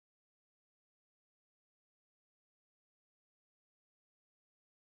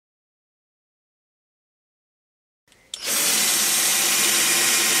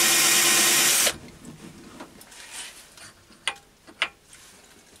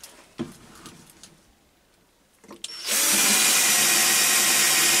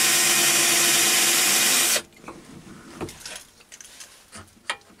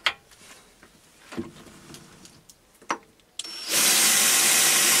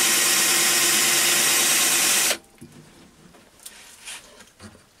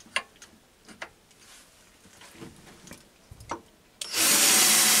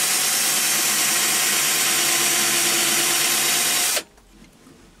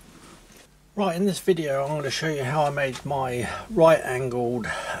Right, in this video I'm going to show you how I made my right angled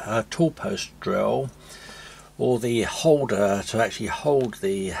tool post drill, or the holder to actually hold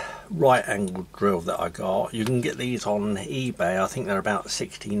the right angled drill that I got. You can get these on eBay. I think they're about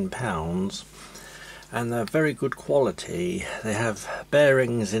 £16 and they're very good quality. They have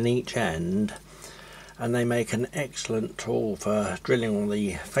bearings in each end and they make an excellent tool for drilling on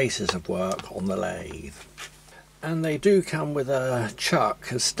the faces of work on the lathe. And they do come with a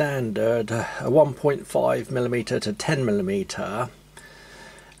chuck, a standard, a 1.5mm to 10mm,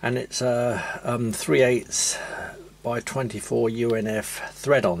 and it's a 3/8 by 24 UNF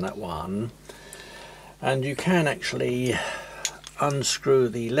thread on that one. And you can actually unscrew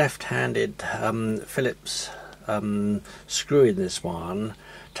the left-handed Phillips screw in this one,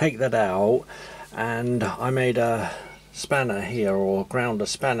 take that out, and I made a spanner here, or ground a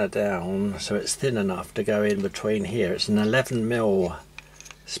spanner down so it's thin enough to go in between here. It's an 11mm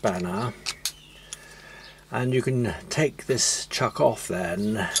spanner, and you can take this chuck off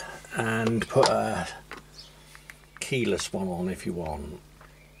then and put a keyless one on if you want.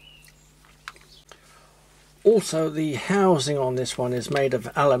 Also, the housing on this one is made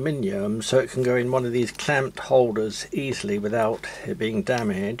of aluminium, so it can go in one of these clamped holders easily without it being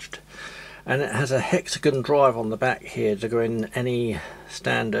damaged. And it has a hexagon drive on the back here to go in any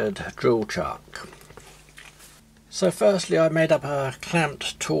standard drill chuck. So firstly, I made up a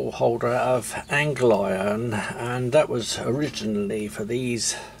clamped tool holder out of angle iron, and that was originally for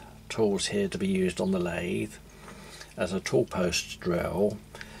these tools here to be used on the lathe as a tool post drill.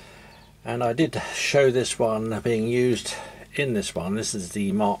 And I did show this one being used in this one. This is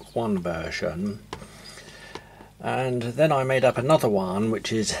the Mark 1 version. And then I made up another one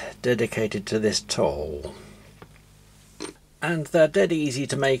which is dedicated to this tool, and they're dead easy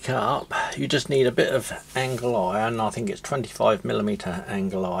to make up. You just need a bit of angle iron, I think it's 25mm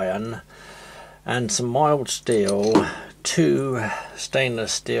angle iron, and some mild steel, 2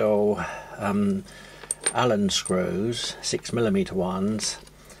 stainless steel Allen screws, 6mm ones,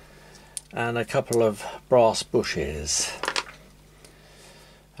 and a couple of brass bushes.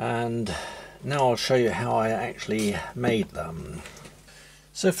 And now I'll show you how I actually made them.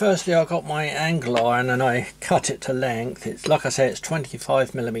 So firstly, I got my angle iron and I cut it to length. It's, like I say, it's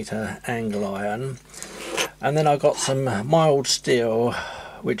 25mm angle iron, and then I got some mild steel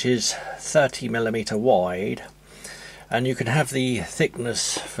which is 30mm wide, and you can have the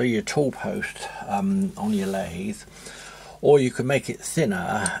thickness for your tool post on your lathe, or you can make it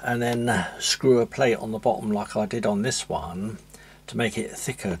thinner and then screw a plate on the bottom like I did on this one to make it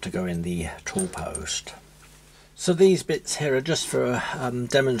thicker to go in the tool post. So these bits here are just for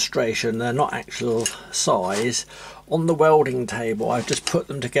demonstration. They're not actual size. On the welding table I've just put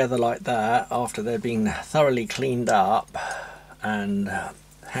them together like that after they've been thoroughly cleaned up and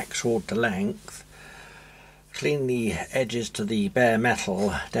hacksawed to length. Clean the edges to the bare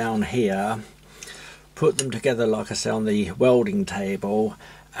metal down here, put them together like I say on the welding table,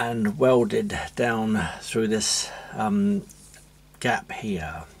 and welded down through this gap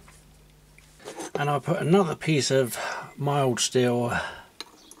here. And I put another piece of mild steel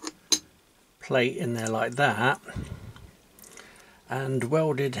plate in there like that, and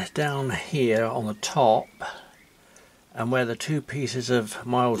welded down here on the top and where the two pieces of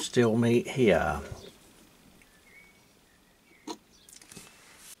mild steel meet here.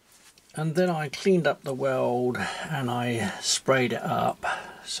 And then I cleaned up the weld and I sprayed it up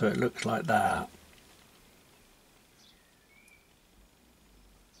so it looks like that.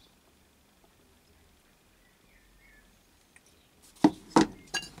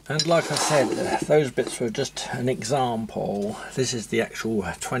 And like I said, those bits were just an example. This is the actual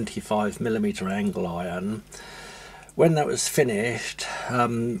 25mm angle iron. When that was finished,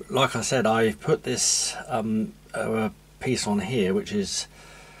 like I said, I put this piece on here which is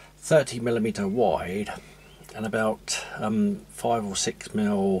 30mm wide and about 5 or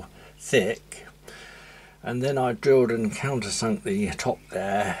 6mm thick, and then I drilled and countersunk the top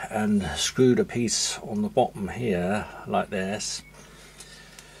there and screwed a piece on the bottom here like this,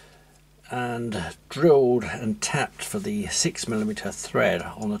 and drilled and tapped for the 6mm thread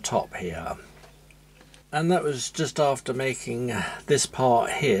on the top here. And that was just after making this part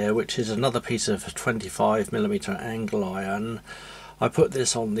here, which is another piece of 25mm angle iron. I put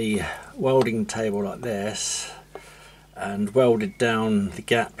this on the welding table like this and welded down the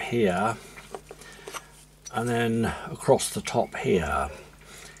gap here and then across the top here.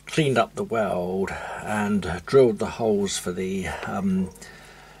 Cleaned up the weld and drilled the holes for the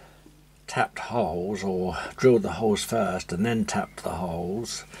tapped holes, or drilled the holes first and then tapped the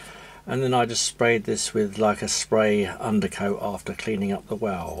holes, and then I just sprayed this with like a spray undercoat after cleaning up the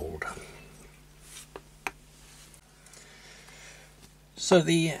weld. So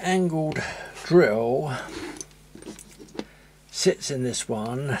the angled drill sits in this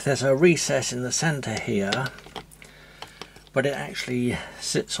one. There's a recess in the centre here, but it actually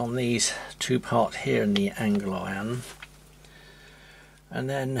sits on these two parts here in the angle iron, and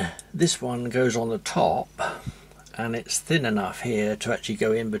then this one goes on the top, and it's thin enough here to actually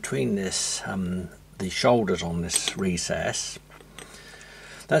go in between this the shoulders on this recess.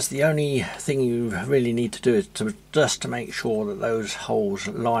 That's the only thing you really need to do, is just to make sure that those holes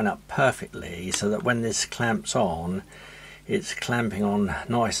line up perfectly, so that when this clamps on, it's clamping on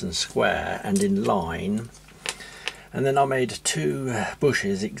nice and square and in line. And then I made two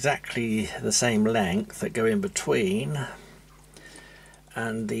bushes exactly the same length that go in between,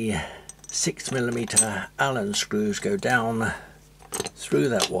 and the 6mm Allen screws go down through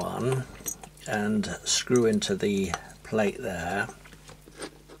that one and screw into the plate there.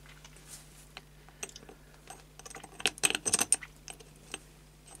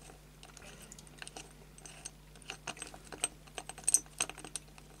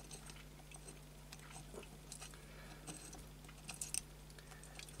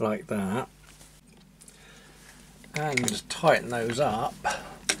 Like that, and tighten those up.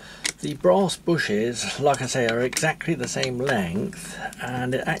 The brass bushes, like I say, are exactly the same length,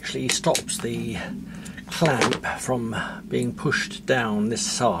 and it actually stops the clamp from being pushed down this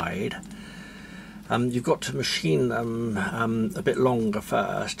side. You've got to machine them a bit longer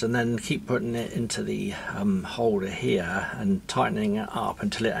first, and then keep putting it into the holder here and tightening it up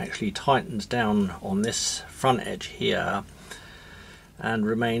until it actually tightens down on this front edge here and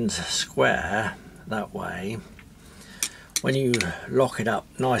remains square that way. When you lock it up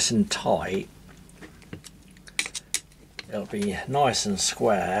nice and tight, it'll be nice and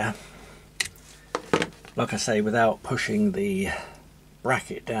square, like I say, without pushing the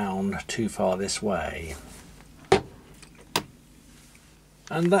bracket down too far this way.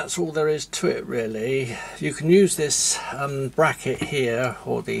 And that's all there is to it, really. You can use this bracket here,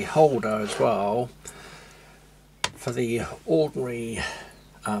 or the holder as well, for the ordinary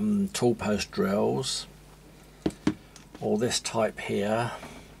tool post drills, or this type here,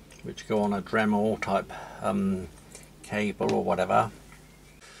 which go on a Dremel type cable or whatever.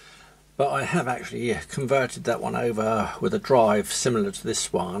 But I have actually converted that one over with a drive similar to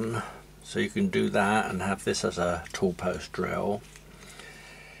this one, so you can do that and have this as a tool post drill.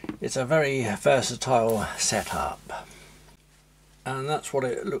 It's a very versatile setup, and that's what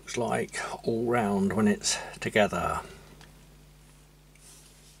it looks like all round when it's together.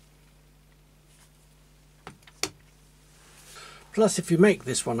 Plus, if you make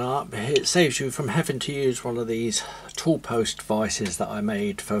this one up, it saves you from having to use one of these tool post vices that I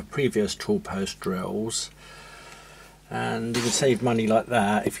made for previous tool post drills, and you can save money like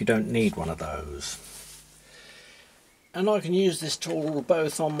that if you don't need one of those. And I can use this tool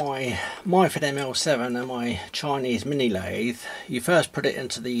both on my Myford Ml7 and my Chinese mini lathe. You first put it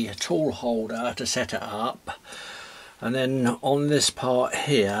into the tool holder to set it up, and then on this part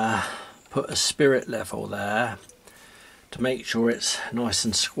here put a spirit level there to make sure it's nice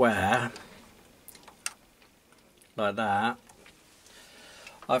and square, like that.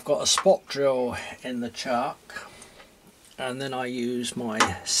 I've got a spot drill in the chuck, and then I use my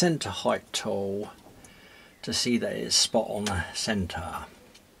centre height tool to see that it's spot on centre.